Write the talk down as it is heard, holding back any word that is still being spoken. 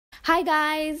Hi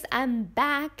guys, I'm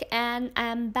back and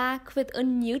I'm back with a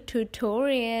new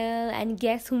tutorial. And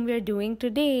guess whom we're doing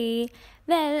today?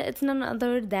 Well, it's none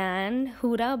other than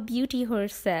Huda Beauty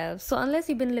herself. So, unless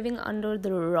you've been living under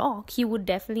the rock, you would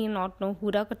definitely not know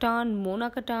Huda Kattan,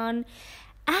 Mona Kattan.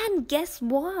 And guess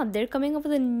what? They're coming up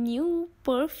with a new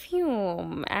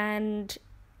perfume, and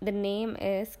the name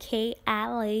is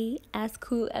Kayali. As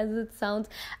cool as it sounds,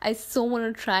 I so want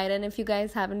to try it. And if you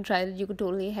guys haven't tried it, you could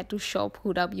totally head to shop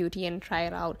Huda Beauty and try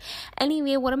it out.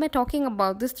 Anyway, what am I talking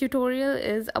about? This tutorial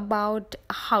is about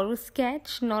how to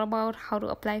sketch, not about how to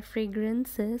apply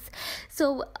fragrances.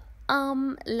 So,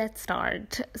 let's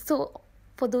start. So,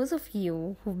 for those of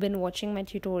you who've been watching my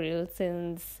tutorial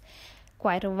since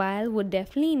quite a while would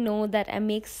definitely know that I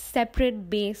make separate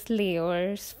base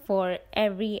layers for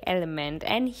every element.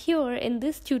 And here in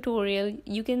this tutorial,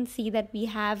 you can see that we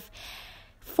have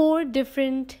 4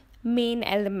 different main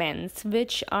elements,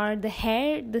 which are the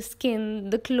hair, the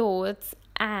skin, the clothes,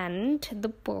 and the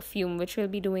perfume, which we'll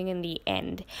be doing in the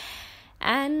end.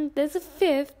 And there's a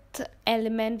 5th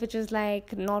element which is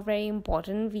like not very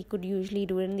important. We could usually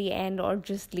do it in the end or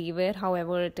just leave it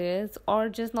however it is, or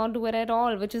just not do it at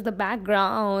all, which is the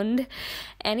background.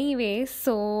 Anyway,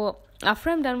 so after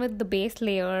I'm done with the base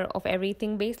layer of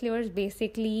everything, base layer is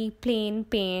basically plain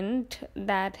paint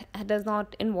that does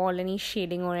not involve any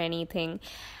shading or anything.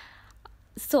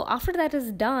 So after that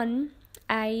is done,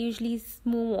 I usually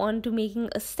move on to making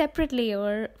a separate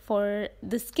layer for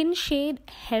the skin shade,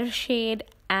 hair shade,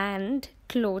 and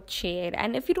cloth shade.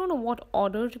 And if you don't know what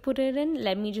order to put it in,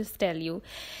 let me just tell you.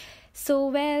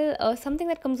 So, something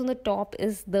that comes on the top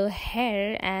is the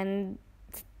hair, and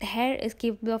hair is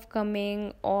capable of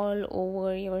coming all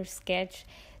over your sketch.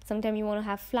 Sometimes you want to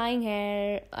have flying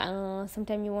hair,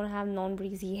 sometimes you want to have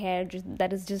non-breezy hair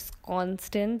that is just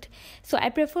constant. So I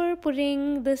prefer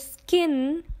putting the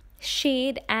skin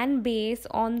shade and base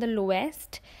on the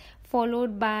lowest,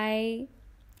 followed by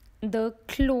the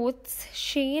clothes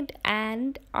shade,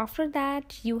 and after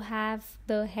that you have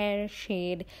the hair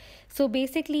shade. So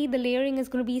basically the layering is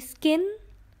going to be skin,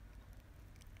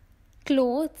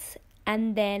 clothes,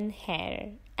 and then hair.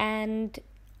 And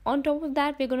on top of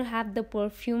that, we're going to have the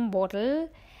perfume bottle,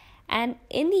 and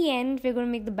in the end we're going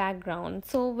to make the background,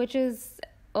 so which is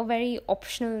a very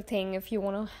optional thing. If you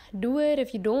want to do it,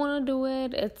 if you don't want to do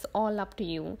it, it's all up to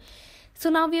you. So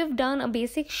now we have done a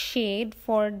basic shade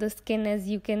for the skin, as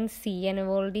you can see, and I've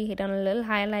already done a little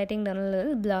highlighting, done a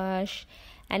little blush,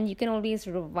 and you can always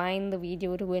rewind the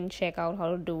video to go and check out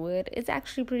how to do it. It's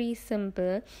actually pretty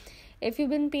simple. If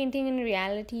you've been painting in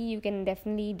reality, you can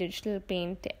definitely digital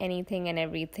paint anything and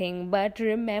everything. But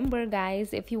remember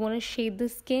guys, if you want to shade the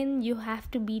skin, you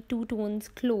have to be 2 tones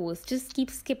close. Just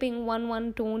keep skipping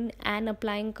one tone and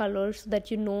applying color so that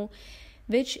you know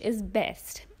which is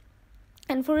best.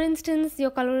 And for instance,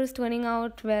 your color is turning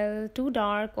out, well, too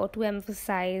dark or too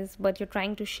emphasized, but you're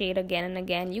trying to shade again and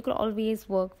again, you could always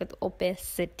work with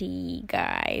opacity,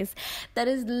 guys. That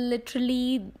is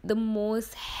literally the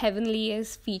most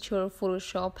heavenliest feature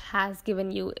Photoshop has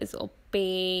given you, is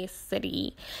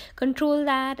opacity. Control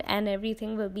that and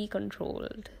everything will be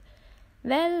controlled.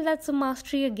 Well, that's a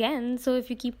mastery again. So if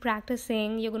you keep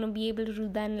practicing, you're going to be able to do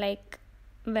that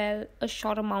in a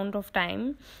short amount of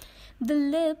time. The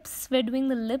lips, we're doing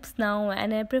the lips now,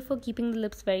 and I prefer keeping the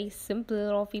lips very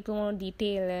simple, or people want to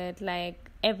detail it,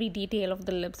 like every detail of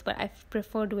the lips, but I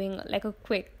prefer doing like a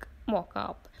quick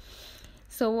mock-up.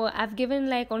 So I've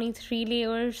given only 3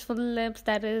 layers for the lips,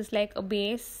 that is like a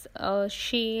base, a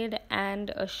shade, and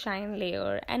a shine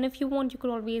layer. And if you want, you could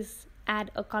always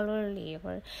add a color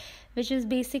layer, which is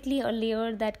basically a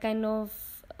layer that kind of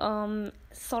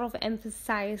sort of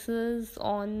emphasizes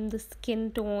on the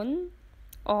skin tone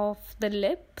of the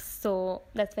lips. So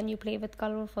that's when you play with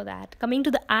color for that. Coming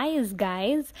to the eyes,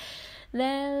 guys,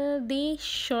 well, they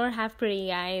sure have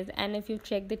pretty eyes, and if you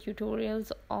check the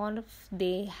tutorials,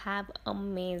 they have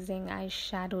amazing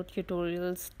eyeshadow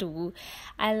tutorials too.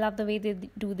 I love the way they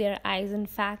do their eyes. In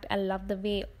fact, I love the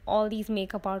way all these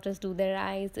makeup artists do their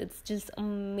eyes. It's just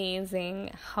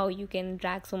amazing how you can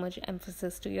drag so much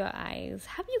emphasis to your eyes.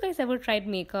 Have you guys ever tried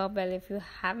makeup? Well, if you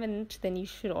haven't, then you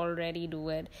should already do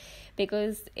it,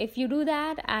 because if you do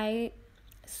that, I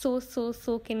so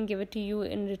can give it to you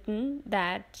in written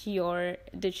that your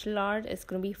digital art is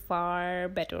going to be far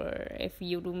better if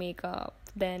you do makeup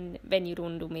than when you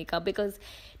don't do makeup. Because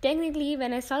technically,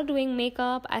 when I started doing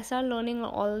makeup, I started learning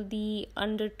all the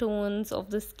undertones of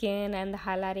the skin and the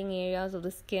highlighting areas of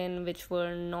the skin, which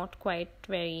were not quite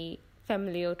very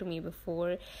familiar to me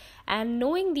before, and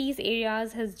knowing these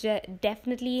areas has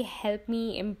definitely helped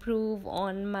me improve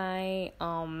on my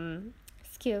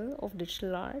skill of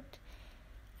digital art.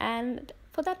 And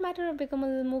for that matter, I've become a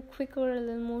little more quicker, a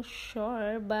little more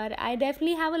sure, but I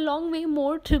definitely have a long way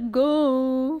more to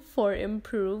go for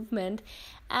improvement.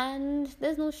 And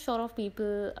there's no short of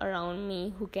people around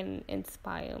me who can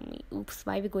inspire me. Oops,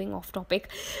 why are we going off topic?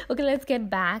 Okay, let's get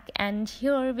back. And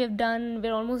here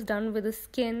we're almost done with the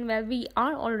skin. Well, we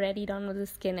are already done with the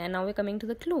skin, and now we're coming to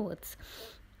the clothes.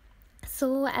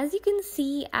 So as you can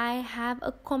see, I have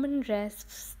a common dress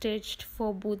stitched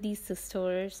for both these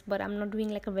sisters, but I'm not doing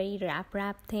like a very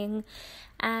wrap thing,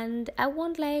 and I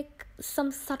want like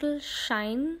some subtle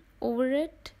shine over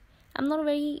it. I'm not a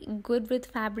very good with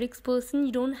fabrics person.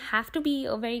 You don't have to be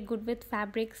a very good with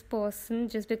fabrics person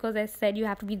just because I said you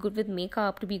have to be good with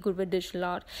makeup to be good with digital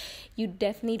art. You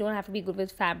definitely don't have to be good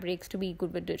with fabrics to be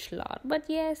good with digital art. But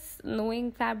yes,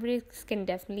 knowing fabrics can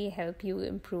definitely help you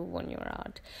improve on your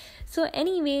art. So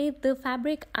anyway, the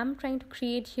fabric I'm trying to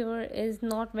create here is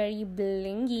not very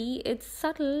blingy. It's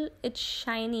subtle, it's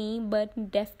shiny,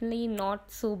 but definitely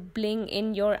not so bling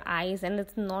in your eyes, and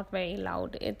it's not very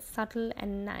loud. It's subtle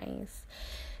and nice.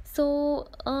 So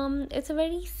it's a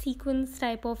very sequence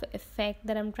type of effect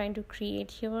that I'm trying to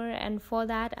create here, and for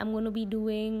that I'm going to be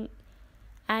doing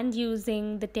and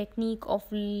using the technique of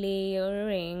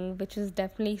layering, which is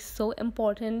definitely so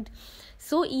important,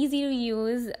 so easy to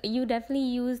use. You definitely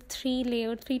use 3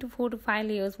 to 4 to 5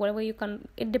 layers, whatever you can.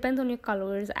 It depends on your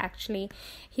colors actually.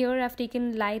 Here I've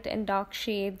taken light and dark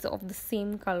shades of the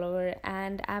same color,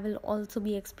 and I will also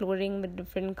be exploring with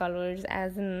different colors,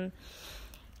 as in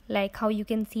like how you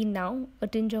can see now, a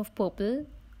tinge of purple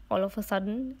all of a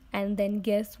sudden, and then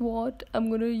guess what, I'm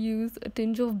gonna use a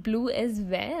tinge of blue as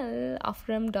well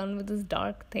after I'm done with this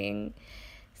dark thing.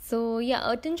 So yeah,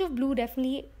 a tinge of blue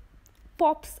definitely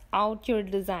pops out your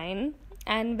design,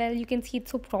 and well, you can see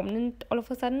it's so prominent all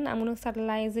of a sudden. I'm gonna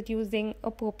subtleize it using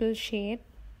a purple shade.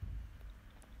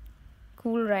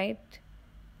 Cool, right?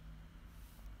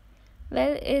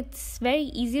 Well, it's very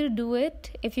easy to do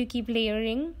it if you keep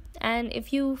layering, and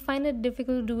if you find it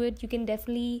difficult to do it, you can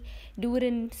definitely do it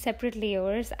in separate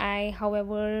layers. I,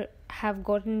 however, have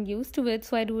gotten used to it,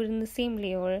 so I do it in the same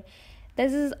layer.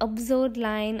 There's this absurd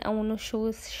line I want to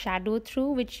show shadow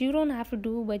through, which you don't have to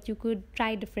do, but you could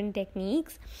try different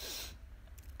techniques.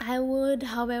 I would,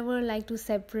 however, like to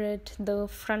separate the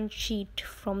front sheet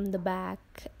from the back,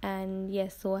 and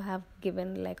yes, so I have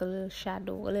given like a little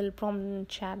shadow, a little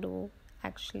prominent shadow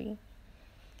actually.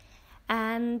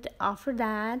 And after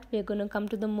that, we're gonna come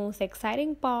to the most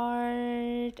exciting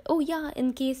part. Oh yeah,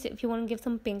 in case if you want to give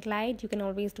some pink light, you can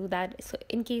always do that. So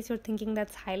in case you're thinking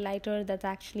that's highlighter, that's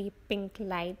actually pink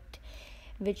light,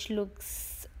 which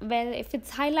looks, well, if it's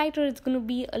highlighter, it's gonna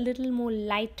be a little more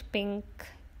light pink,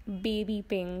 baby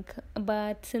pink,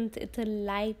 but since it's a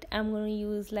light, I'm gonna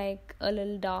use like a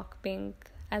little dark pink,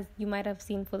 as you might have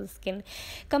seen for the skin.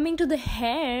 Coming to the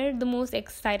hair, the most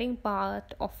exciting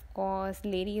part, of course,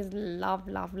 ladies love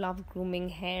grooming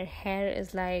hair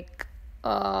is like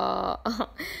a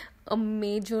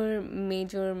major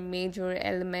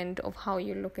element of how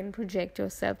you look and project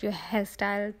yourself. Your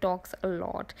hairstyle talks a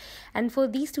lot, and for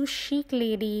these two chic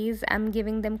ladies, I'm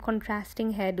giving them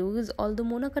contrasting hairdos. Although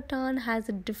Mona Kattan has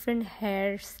a different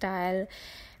hairstyle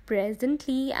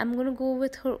presently, I'm gonna go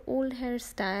with her old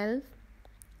hairstyle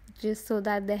just so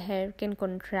that the hair can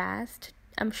contrast.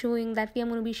 I'm going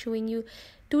to be showing you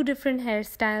 2 different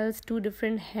hairstyles, 2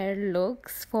 different hair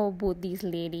looks for both these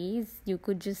ladies. You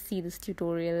could just see this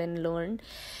tutorial and learn.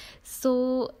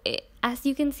 So as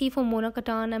you can see, for Mona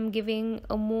Kattan, I'm giving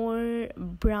a more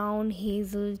brown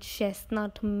hazel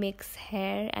chestnut mix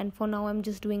hair, and for now I'm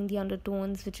just doing the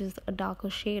undertones, which is a darker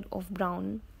shade of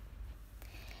brown.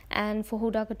 And for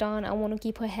Huda Kattan, I want to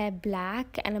keep her hair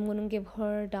black, and I'm going to give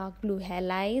her dark blue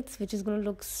highlights, which is going to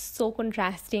look so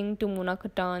contrasting to Mona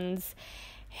Kattan's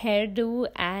hairdo,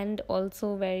 and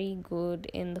also very good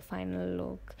in the final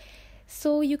look.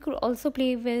 So you could also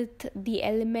play with the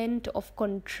element of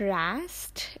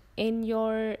contrast in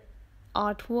your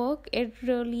artwork. It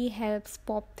really helps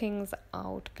pop things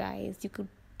out, guys. You could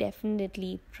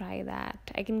definitely try that.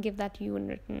 I can give that to you in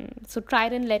written, so try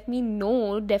it and let me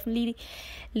know. Definitely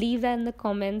leave that in the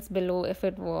comments below if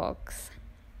it works.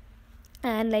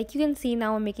 And like you can see,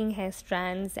 now I'm making hair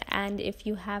strands, and if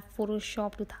you have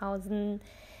Photoshop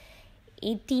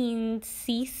 2018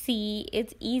 CC,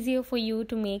 it's easier for you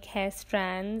to make hair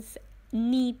strands,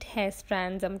 neat hair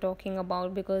strands I'm talking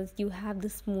about, because you have the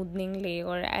smoothing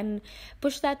layer, and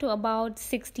push that to about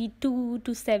 62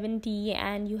 to 70,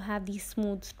 and you have these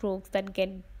smooth strokes that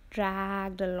get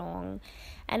dragged along.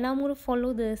 And now I'm going to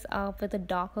follow this up with a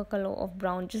darker color of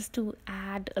brown just to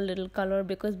add a little color,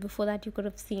 because before that you could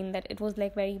have seen that it was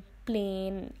like very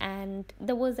plain and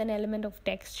there was an element of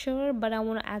texture, but I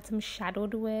want to add some shadow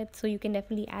to it, so you can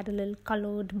definitely add a little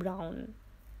colored brown.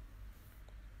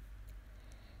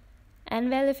 And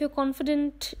well, if you're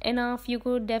confident enough, you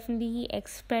could definitely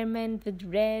experiment with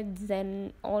reds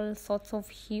and all sorts of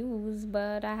hues,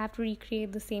 but I have to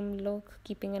recreate the same look,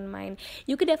 keeping in mind.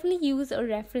 You could definitely use a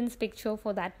reference picture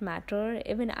for that matter.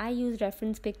 Even I use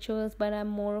reference pictures, but I'm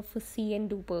more of a see and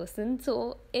do person.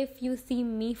 So if you see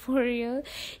me for real,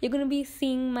 you're going to be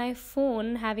seeing my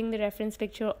phone having the reference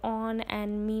picture on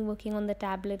and me working on the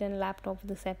tablet and laptop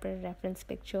with a separate reference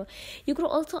picture. You could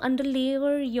also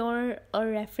underlayer your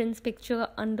reference picture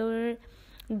under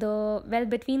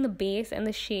between the base and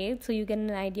the shade, so you get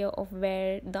an idea of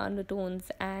where the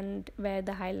undertones and where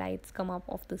the highlights come up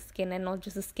of the skin, and not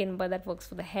just the skin, but that works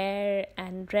for the hair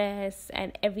and dress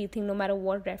and everything, no matter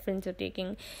what reference you're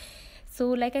taking. So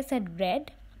like I said,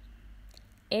 red,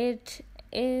 it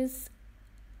needs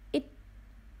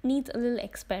a little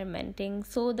experimenting.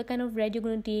 So the kind of red you're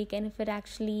going to take, and if it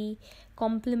actually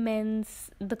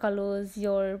complements the colors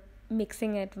you're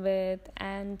mixing it with,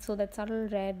 and so that subtle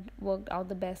red worked out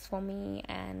the best for me,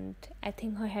 and I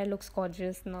think her hair looks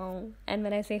gorgeous now. And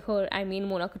when I say her, I mean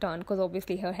Huda Kattan, because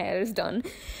obviously her hair is done.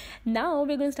 Now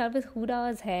we're going to start with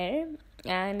Huda's hair,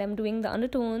 and I'm doing the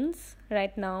undertones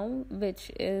right now,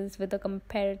 which is with a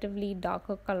comparatively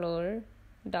darker color,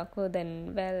 darker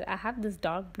than, well, I have this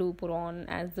dark blue put on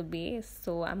as the base,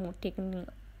 so I'm taking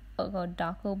a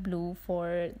darker blue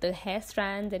for the hair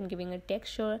strands and giving a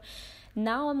texture.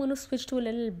 Now I'm going to switch to a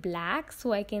little black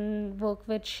so I can work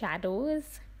with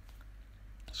shadows.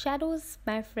 Shadows,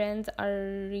 my friends,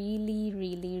 are really,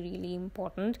 really, really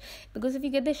important, because if you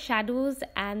get the shadows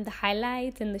and the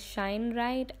highlights and the shine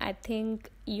right, I think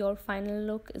your final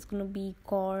look is going to be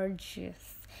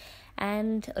gorgeous.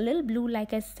 And a little blue,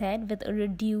 like I said, with a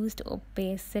reduced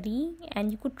opacity,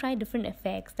 and you could try different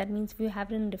effects. That means if you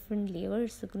have it in different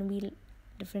layers, it's going to be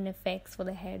different effects for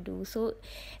the hairdo. So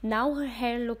now her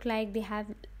hair look like they have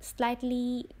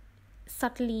slightly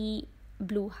subtly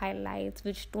blue highlights,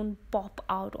 which don't pop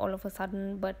out all of a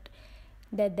sudden, but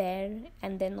they're there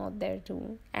and they're not there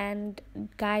too. And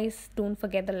guys, don't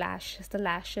forget the lashes. The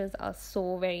lashes are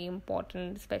so very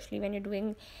important, especially when you're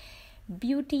doing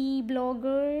beauty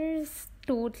bloggers.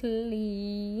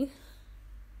 Totally.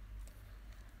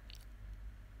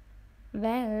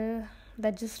 Well,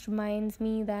 that just reminds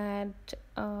me that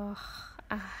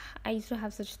I used to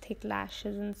have such thick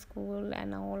lashes in school,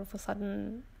 and now all of a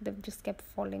sudden they've just kept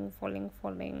falling.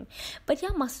 But yeah,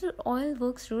 mustard oil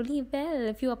works really well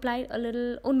if you apply a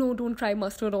little. Oh no, don't try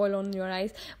mustard oil on your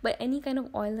eyes, but any kind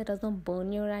of oil that does not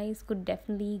burn your eyes could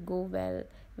definitely go well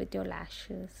with your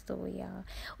lashes. So yeah.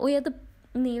 Oh yeah, the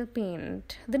nail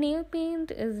paint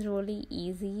is really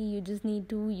easy. You just need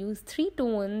to use 3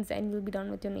 tones and you'll be done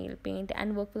with your nail paint,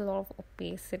 and work with a lot of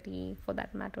opacity for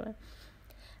that matter.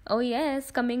 Oh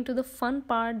yes, coming to the fun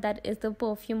part, that is the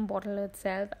perfume bottle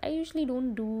itself. I usually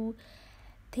don't do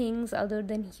things other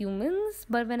than humans,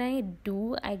 but when I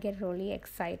do, I get really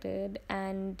excited.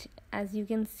 And as you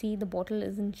can see, the bottle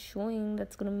isn't showing.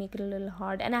 That's gonna make it a little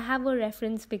hard. And I have a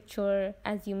reference picture,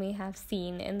 as you may have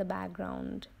seen in the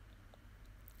background,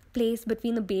 placed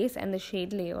between the base and the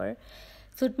shade layer,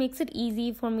 so it makes it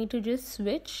easy for me to just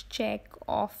switch, check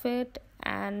off it,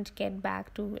 and get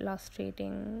back to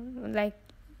illustrating. Like,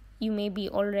 you may be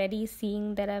already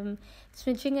seeing that I'm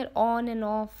switching it on and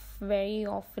off very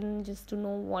often, just to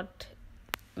know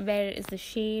where is the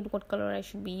shade, what color I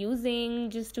should be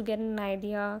using, just to get an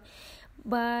idea.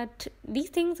 But these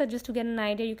things are just to get an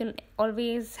idea. You can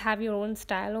always have your own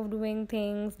style of doing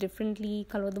things differently,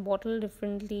 color the bottle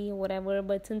differently, whatever,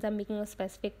 but since I'm making a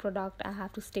specific product, I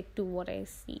have to stick to what I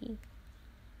see.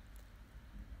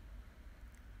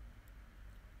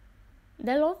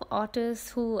 There are a lot of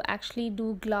artists who actually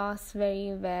do glass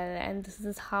very well, and this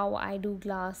is how I do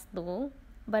glass though.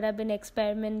 But I've been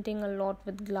experimenting a lot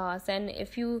with glass, and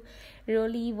if you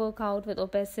really work out with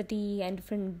opacity and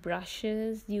different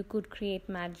brushes, you could create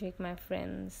magic, my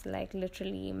friends. Like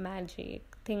literally magic.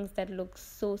 Things that look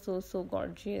so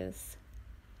gorgeous.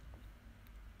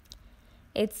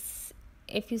 If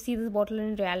you see this bottle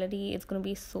in reality, it's going to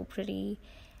be so pretty.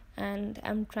 And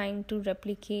I'm trying to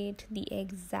replicate the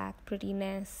exact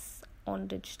prettiness on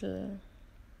digital.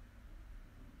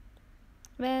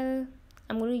 Well,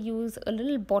 I'm going to use a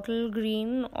little bottle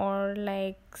green, or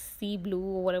like sea blue,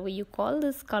 or whatever you call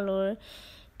this color,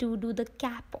 to do the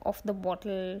cap of the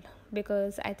bottle,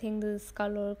 because I think this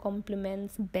color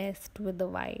complements best with the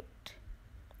white.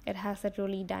 It has that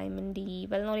really diamondy,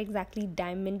 well, not exactly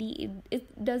diamondy,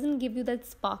 it doesn't give you that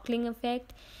sparkling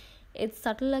effect. It's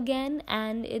subtle again,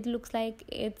 and it looks like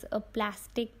it's a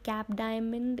plastic cap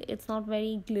diamond. It's not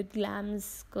very glit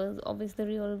glams, because obviously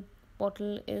the real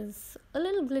bottle is a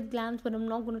little glit glams, but I'm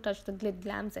not going to touch the glit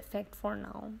glams effect for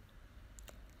now.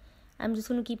 I'm just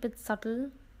going to keep it subtle,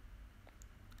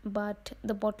 but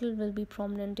the bottle will be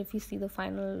prominent if you see the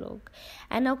final look.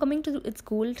 And now coming to its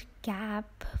gold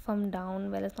cap from down,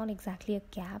 well, it's not exactly a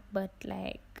cap, but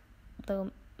like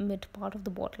the mid part of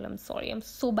the bottle. I'm sorry, I'm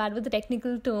so bad with the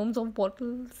technical terms of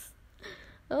bottles.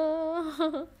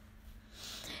 So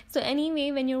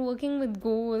anyway, when you're working with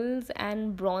golds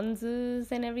and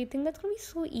bronzes and everything, that's gonna be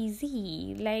so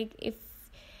easy. Like, if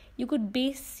you could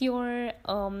base your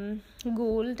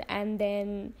gold and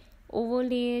then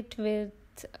overlay it with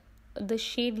the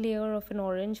shade layer of an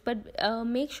orange, but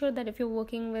make sure that if you're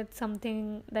working with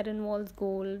something that involves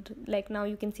gold, like now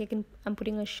you can see I'm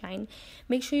putting a shine,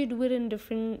 make sure you do it in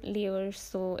different layers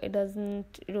so it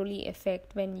doesn't really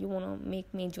affect when you want to make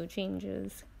major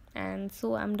changes. And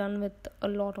so I'm done with a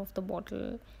lot of the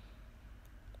bottle,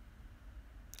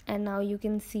 and now you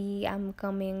can see I'm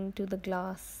coming to the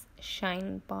glass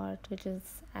shine part, which is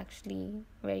actually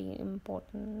very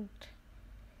important.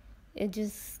 It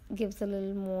just gives a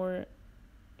little more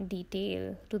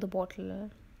detail to the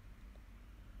bottle.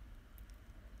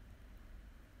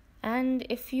 And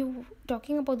if you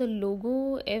talking about the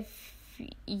logo, if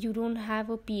you don't have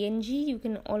a PNG, you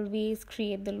can always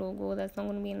create the logo. That's not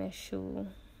going to be an issue.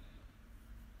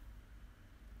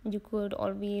 You could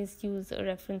always use a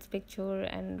reference picture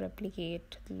and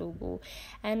replicate the logo,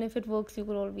 and if it works, you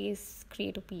could always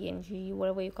create a PNG,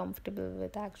 whatever you're comfortable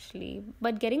with actually.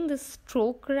 But getting the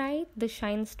stroke right, the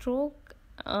shine stroke,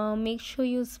 make sure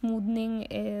your smoothing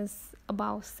is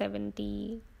above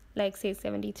 70, like say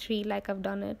 73, like I've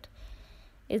done it.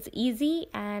 It's easy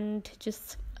and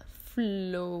just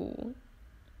flow.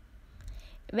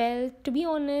 Well, to be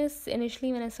honest,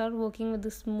 initially when I started working with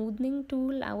the smoothing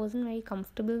tool, I wasn't very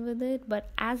comfortable with it. But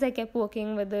as I kept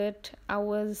working with it, I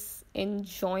was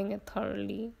enjoying it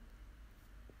thoroughly.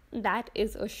 That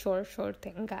is a sure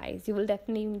thing, guys. You will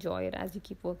definitely enjoy it as you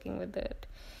keep working with it.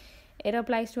 It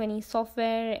applies to any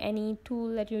software, any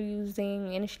tool that you're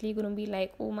using. Initially, you're going to be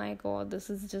like, oh my god, this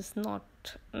is just not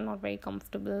very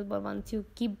comfortable. But once you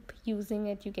keep using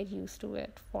it, you get used to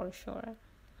it for sure.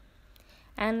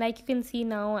 And like you can see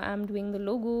now, I'm doing the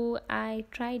logo. I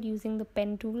tried using the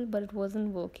pen tool, but it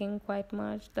wasn't working quite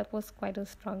much. That was quite a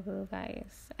struggle,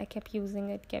 guys. I kept using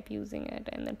it,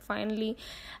 and then finally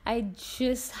I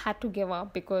just had to give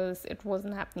up because it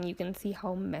wasn't happening. You can see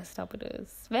how messed up it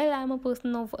is. Well, I'm a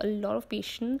person of a lot of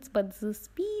patience, but this is a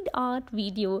speed art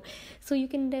video, so you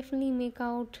can definitely make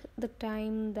out the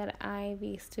time that I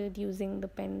wasted using the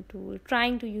pen tool,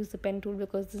 trying to use the pen tool,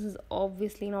 because this is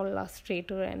obviously not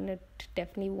Illustrator, and it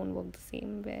definitely won't work the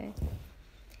same way.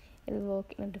 It'll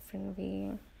work in a different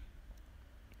way.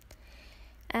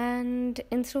 And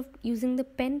instead of using the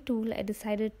pen tool, I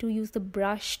decided to use the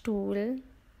brush tool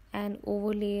and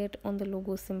overlay it on the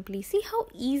logo simply. See how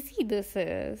easy this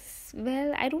is.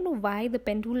 Well, I don't know why the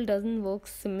pen tool doesn't work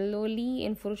similarly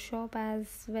in Photoshop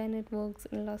as when it works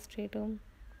in Illustrator.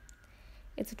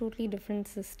 It's a totally different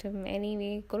system.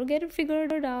 Anyway, gotta get it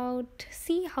figured out.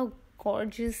 See how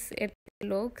gorgeous it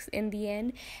looks in the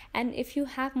end. And if you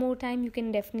have more time, you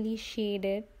can definitely shade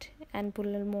it and put a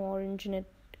little more orange in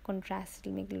it. Contrast,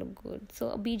 it'll make it look good. So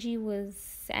a BG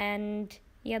was, and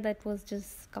yeah, that was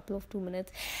just a couple of 2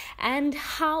 minutes. And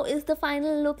how is the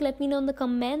final look? Let me know in the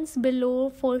comments below.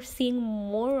 For seeing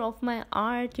more of my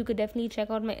art, you could definitely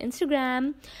check out my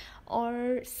Instagram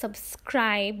or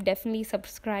subscribe. Definitely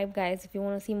subscribe, guys, if you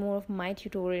want to see more of my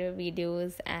tutorial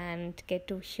videos and get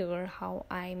to hear how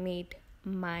I made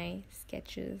my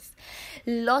sketches.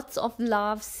 Lots of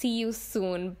love. See you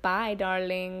soon. Bye,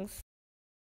 darlings.